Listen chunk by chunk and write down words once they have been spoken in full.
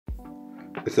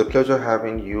It's a pleasure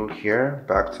having you here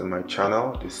back to my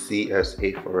channel, the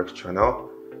CSA Forex channel,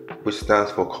 which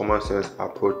stands for Common Sense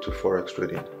Approach to Forex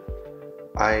Trading.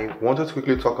 I wanted to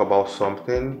quickly talk about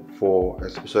something for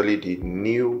especially the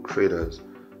new traders,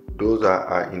 those that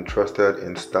are interested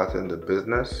in starting the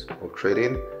business of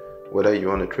trading, whether you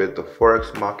want to trade the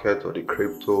Forex market or the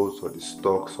cryptos or the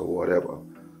stocks or whatever.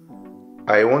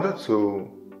 I wanted to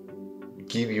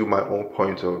give you my own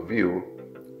point of view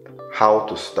how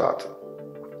to start.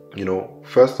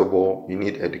 First of all, you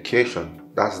need education.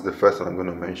 That's the first thing I'm going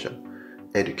to mention.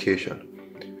 Education.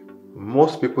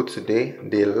 Most people today,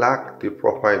 they lack the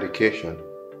proper education,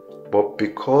 but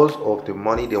because of the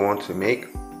money they want to make,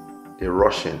 they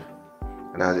rush in.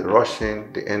 And as they rush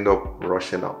in, they end up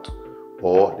rushing out,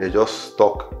 or they're just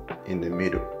stuck in the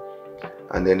middle.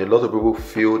 And then a lot of people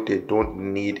feel they don't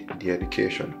need the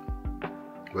education.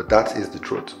 But that is the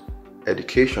truth.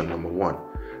 Education, number one.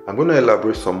 I'm going to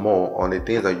elaborate some more on the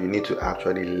things that you need to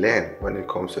actually learn when it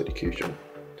comes to education.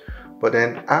 But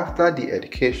then after the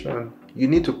education, you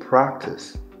need to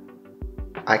practice.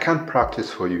 I can't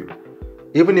practice for you.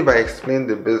 Even if I explain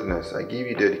the business, I give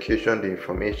you the education, the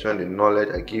information, the knowledge,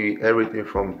 I give you everything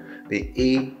from the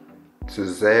A to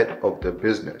Z of the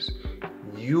business.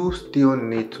 You still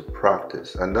need to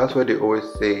practice. And that's why they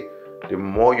always say, the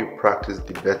more you practice,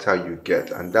 the better you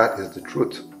get. And that is the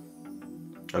truth.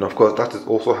 And of course, that is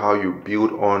also how you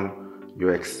build on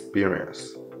your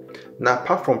experience. Now,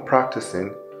 apart from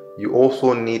practicing, you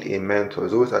also need a mentor.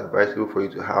 It's always advisable for you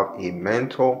to have a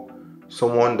mentor,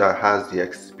 someone that has the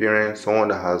experience, someone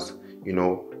that has,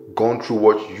 gone through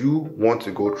what you want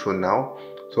to go through now,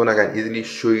 someone that can easily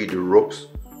show you the ropes.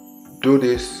 Do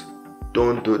this,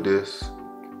 don't do this,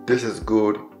 this is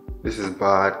good, this is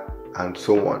bad, and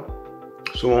so on.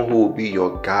 Someone who will be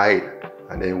your guide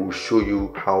and then will show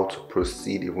you how to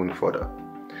proceed even further.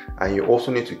 And you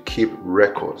also need to keep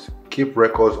records. Keep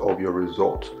records of your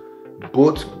results,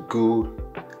 both good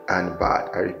and bad.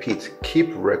 I repeat,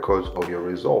 keep records of your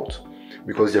results,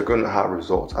 because you're going to have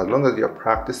results. As long as you're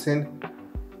practicing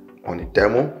on a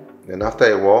demo, then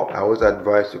after a while, I always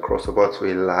advise to cross over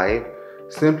to a live,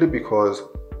 simply because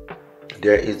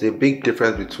there is a big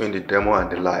difference between the demo and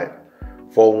the live.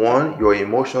 For one, your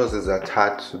emotions is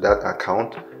attached to that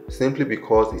account simply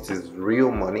because it is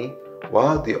real money,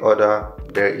 while the other,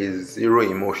 there is zero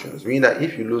emotions. Meaning that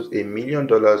if you lose $1 million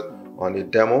on a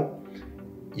demo,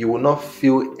 you will not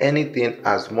feel anything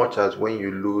as much as when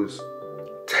you lose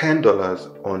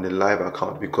 $10 on the live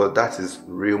account, because that is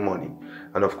real money.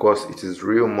 And of course, it is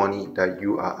real money that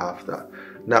you are after.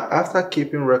 Now, after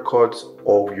keeping records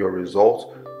of your results,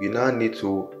 you now need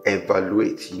to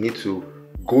evaluate. You need to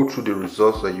go through the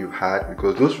results that you had,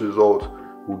 because those results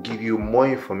will give you more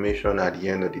information at the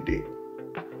end of the day.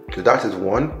 So that is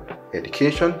one,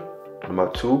 education.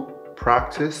 Number two,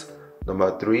 practice.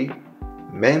 Number three,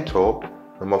 mentor.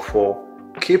 Number four,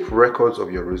 keep records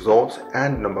of your results.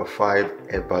 And number five,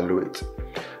 evaluate.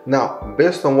 Now,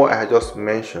 based on what I just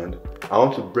mentioned, I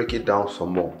want to break it down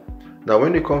some more. Now,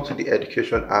 when it comes to the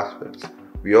education aspects,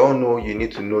 we all know you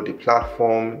need to know the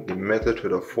platform, the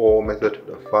MetaTrader 4,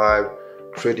 MetaTrader 5,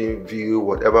 Trading View,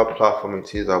 whatever platform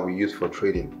it is that we use for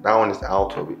trading. That one is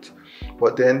out of it.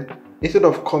 But then, instead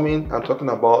of coming and talking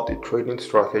about the trading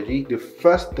strategy, the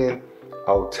first thing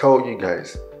I'll tell you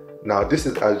guys, now this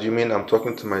is assuming I'm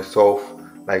talking to myself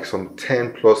like some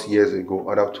 10 plus years ago,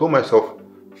 and I've told myself,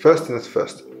 first things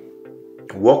first,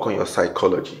 work on your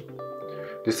psychology.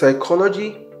 The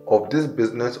psychology of this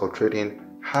business of trading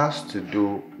has to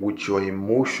do with your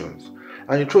emotions.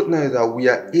 And the truth now is that we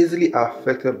are easily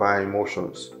affected by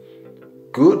emotions.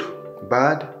 Good,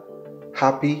 bad,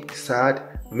 happy,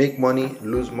 sad, make money,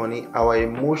 lose money. Our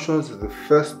emotions is the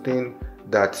first thing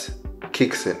that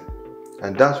kicks in.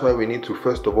 And that's why we need to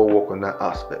first of all work on that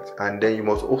aspect. And then you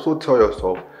must also tell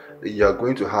yourself that you are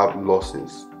going to have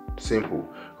losses. Simple.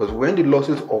 Because when the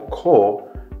losses occur,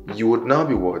 you would now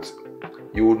be what?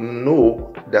 You would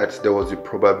know that there was a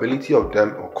probability of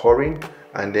them occurring,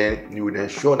 and then you would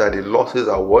ensure that the losses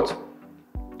are what?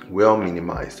 Well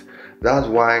minimized. That's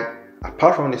why,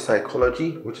 apart from the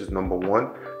psychology, which is number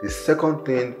one, the second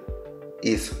thing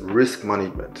is risk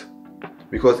management.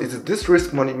 Because it is this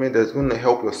risk management that's going to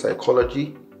help your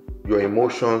psychology, your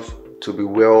emotions to be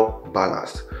well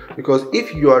balanced. Because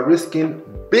if you are risking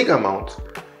big amounts,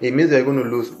 it means that you're going to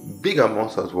lose big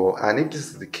amounts as well. And if this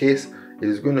is the case, it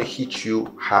is going to hit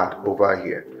you hard over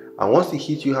here. And once it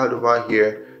hits you hard over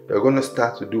here, you're going to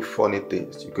start to do funny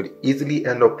things. You could easily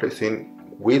end up placing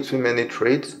way too many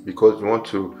trades because you want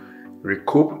to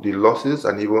recoup the losses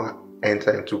and even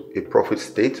enter into a profit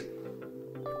state.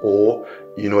 Or,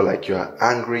 like you are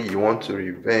angry, you want to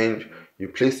revenge, you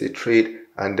place a trade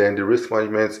and then the risk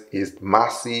management is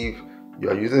massive. You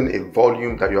are using a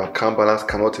volume that your account balance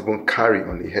cannot even carry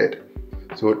on the head.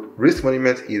 So risk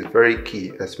management is very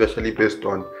key, especially based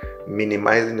on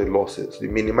minimizing the losses. The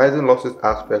minimizing losses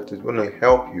aspect is going to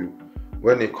help you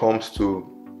when it comes to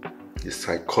the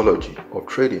psychology of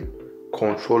trading,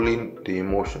 controlling the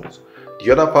emotions.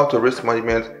 The other part of risk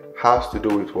management has to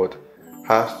do with what?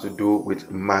 Has to do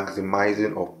with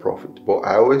maximizing of profit. But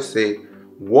I always say,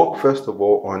 work first of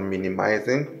all on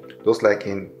minimizing, just like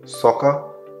in soccer,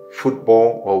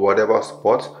 football, or whatever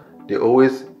sport, they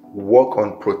always work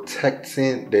on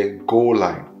protecting the goal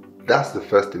line. That's the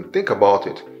first thing. Think about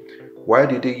it. Why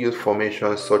do they use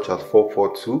formations such as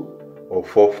 4-4-2 or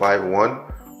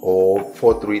 4-5-1 or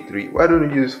 4-3-3? Why don't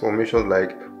they use formations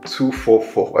like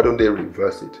 2-4-4? Why don't they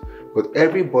reverse it? But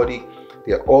everybody,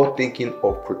 they're all thinking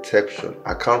of protection,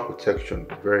 account protection,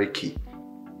 very key.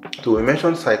 So we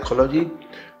mentioned psychology,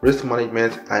 risk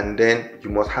management, and then you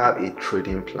must have a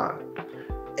trading plan.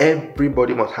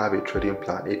 Everybody must have a trading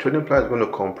plan. A trading plan is going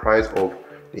to comprise of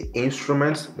the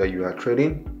instruments that you are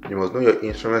trading. You must know your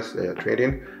instruments that you're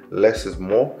trading. Less is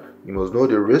more. You must know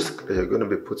the risk that you're going to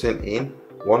be putting in,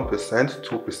 1%,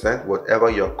 2%, whatever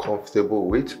you're comfortable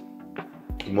with.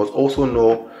 You must also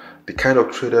know the kind of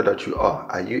trader that you are.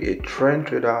 Are you a trend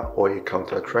trader or a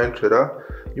counter trend trader?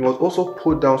 You must also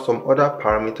put down some other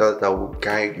parameters that will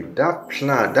guide you. That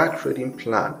plan, that trading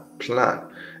plan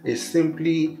is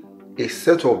simply a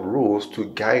set of rules to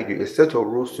guide you, a set of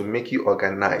rules to make you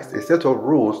organized, a set of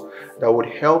rules that would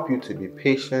help you to be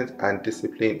patient and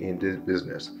disciplined in this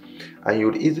business. And you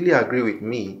would easily agree with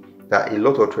me that a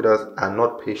lot of traders are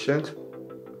not patient,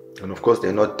 and of course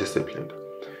they're not disciplined.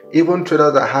 Even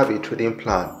traders that have a trading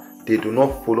plan, they do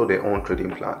not follow their own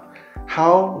trading plan.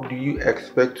 How do you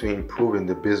expect to improve in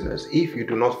the business if you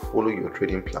do not follow your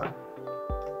trading plan?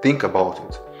 Think about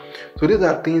it. So these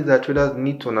are things that traders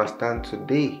need to understand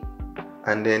today.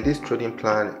 And then this trading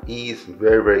plan is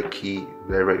very, very key,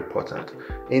 very, very important.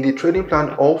 In the trading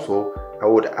plan also, I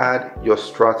would add your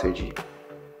strategy,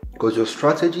 because your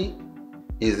strategy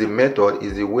is the method,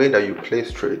 is the way that you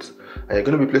place trades. And you're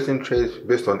going to be placing trades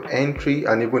based on entry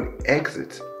and even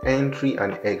exit. Entry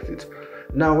and exit.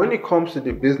 Now, when it comes to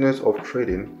the business of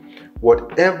trading,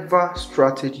 whatever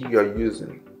strategy you're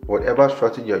using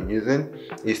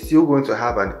is still going to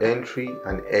have an entry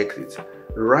and exit.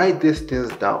 Write these things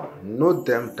down, note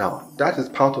them down. That is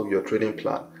part of your trading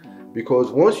plan, because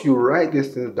once you write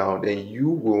these things down, then you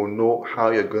will know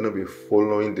how you're going to be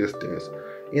following these things.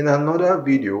 In another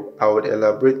video, I would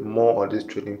elaborate more on this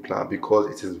trading plan because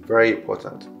it is very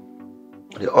important.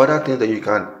 The other things that you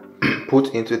can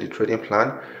put into the trading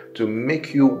plan to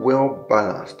make you well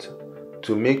balanced,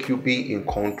 to make you be in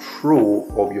control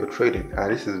of your trading,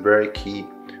 and this is very key,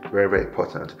 very, very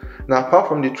important. Now, apart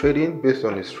from the trading based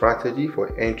on the strategy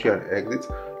for entry and exit,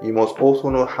 you must also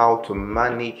know how to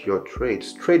manage your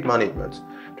trades. Trade management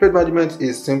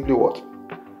is simply what?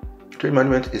 Trade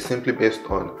management is simply based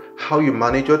on how you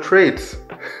manage your trades.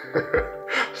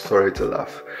 Sorry to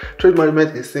laugh. Trade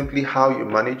management is simply how you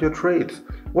manage your trades.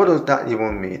 What does that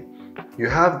even mean? You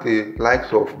have the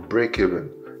likes of break even.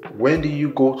 When do you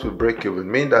go to break even?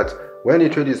 Mean that when the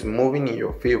trade is moving in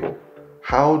your favor,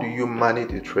 how do you manage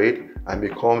the trade and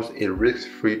becomes a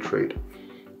risk-free trade?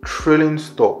 Trailing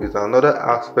stop is another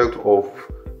aspect of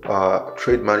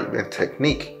trade management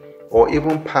technique, or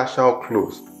even partial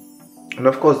close. And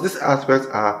of course, these aspects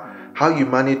are how you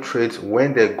manage trades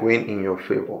when they're going in your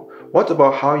favor. What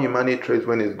about how you manage trades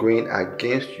when it's going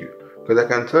against you? Because I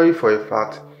can tell you for a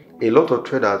fact, a lot of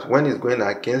traders, when it's going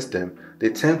against them, they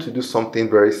tend to do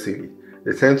something very silly.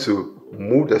 They tend to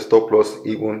move the stop loss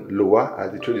even lower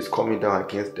as the trade is coming down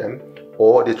against them,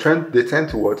 or they tend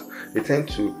to what? They tend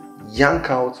to yank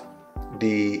out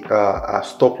the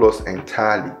stop loss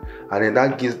entirely, and then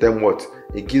that gives them what?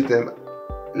 It gives them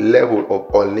level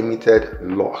of unlimited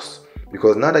loss,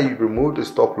 because now that you've removed the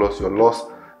stop loss, your loss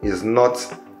is not,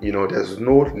 there's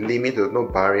no limit, there's no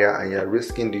barrier, and you're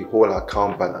risking the whole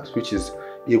account balance, which is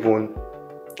even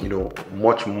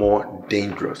much more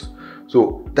dangerous.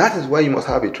 So that is why you must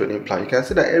have a trading plan. You can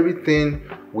see that everything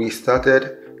we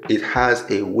started, it has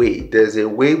a way. There's a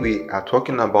way we are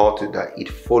talking about it, that it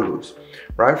follows,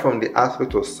 right from the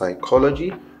aspect of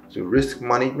psychology to risk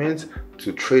management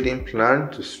to trading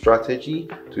plan to strategy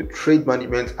to trade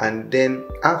management. And then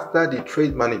after the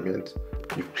trade management,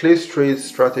 you place trades,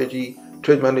 strategy,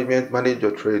 trade management, manage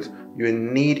your trades, you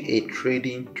need a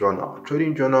trading journal.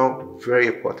 Trading journal, very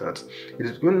important. It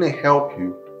is going to help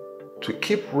you to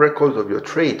keep records of your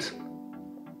trades.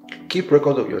 Keep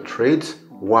records of your trades.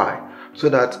 Why? So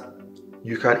that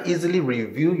you can easily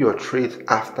review your trades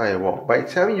after a while. By the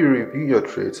time you review your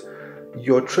trades,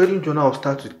 your trading journal will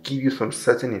start to give you some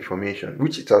certain information,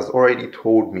 which it has already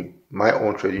told me, my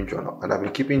own trading journal, and I've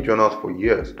been keeping journals for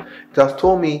years. It has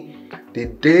told me the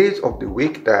days of the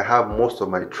week that I have most of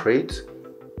my trades,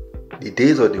 the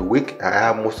days of the week I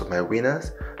have most of my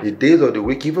winners, the days of the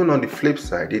week, even on the flip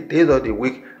side, the days of the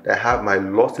week that I have my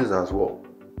losses as well.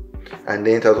 And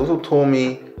then it has also told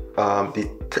me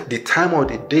the time of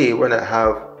the day when I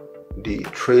have the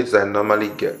trades I normally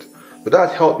get. So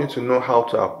that helped me to know how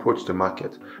to approach the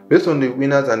market. Based on the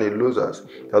winners and the losers,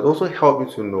 that also helped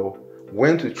me to know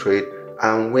when to trade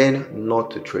and when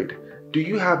not to trade. Do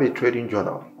you have a trading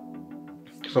journal?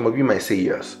 Some of you might say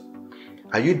yes.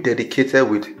 Are you dedicated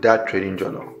with that trading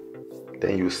journal?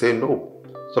 Then you say no.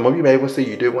 Some of you might even say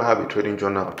you don't even have a trading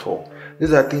journal at all.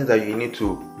 These are things that you need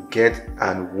to get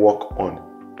and work on.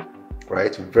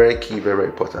 Right? Very key, very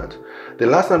important. The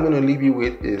last thing I'm going to leave you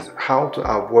with is how to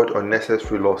avoid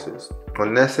unnecessary losses.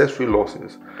 Unnecessary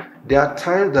losses. There are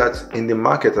times that in the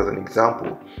market, as an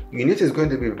example, unit is going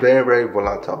to be very, very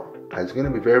volatile. It's going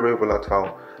to be very, very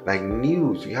volatile. Like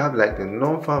news, you have like the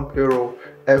non-farm payroll,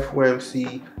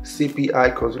 FOMC,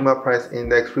 CPI, consumer price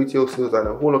index, retail sales, and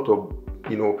a whole lot of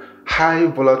high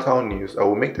volatile news that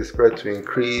will make the spread to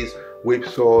increase,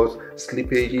 whipsaws,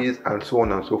 slippages, and so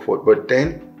on and so forth. But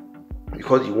then,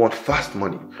 because you want fast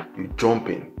money, you jump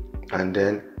in and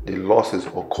then the losses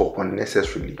occur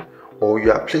unnecessarily, or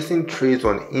you are placing trades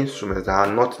on instruments that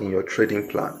are not in your trading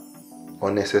plan.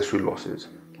 Unnecessary losses.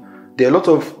 There are a lot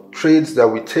of trades that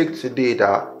we take today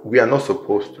that we are not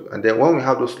supposed to, and then when we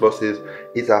have those losses,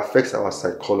 it affects our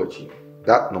psychology.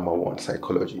 That number one,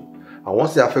 psychology. And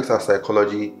once it affects our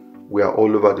psychology, we are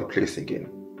all over the place again.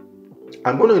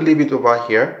 I'm going to leave it over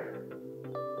here,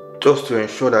 just to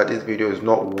ensure that this video is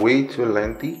not way too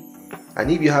lengthy.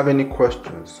 And if you have any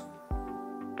questions,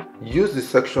 use the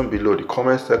section below, the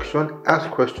comment section, ask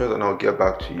questions and I'll get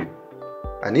back to you.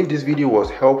 And if this video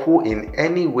was helpful in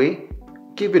any way,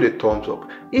 give it a thumbs up.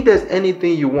 If there's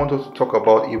anything you want us to talk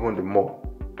about even more,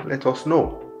 let us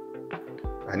know.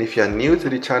 And if you're new to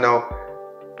the channel,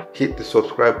 hit the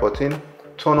subscribe button,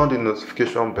 turn on the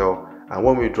notification bell, and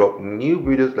when we drop new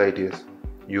videos like this,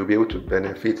 you'll be able to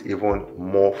benefit even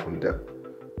more from them.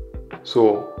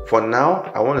 So for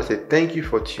now, I want to say thank you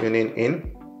for tuning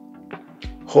in.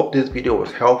 Hope this video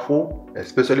was helpful,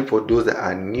 especially for those that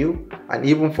are new and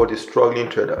even for the struggling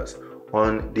traders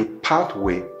on the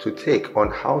pathway to take on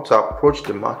how to approach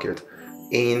the market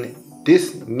in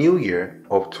this new year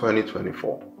of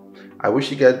 2024. I wish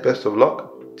you guys best of luck.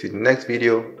 Till the next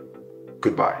video,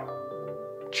 goodbye.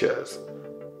 Cheers.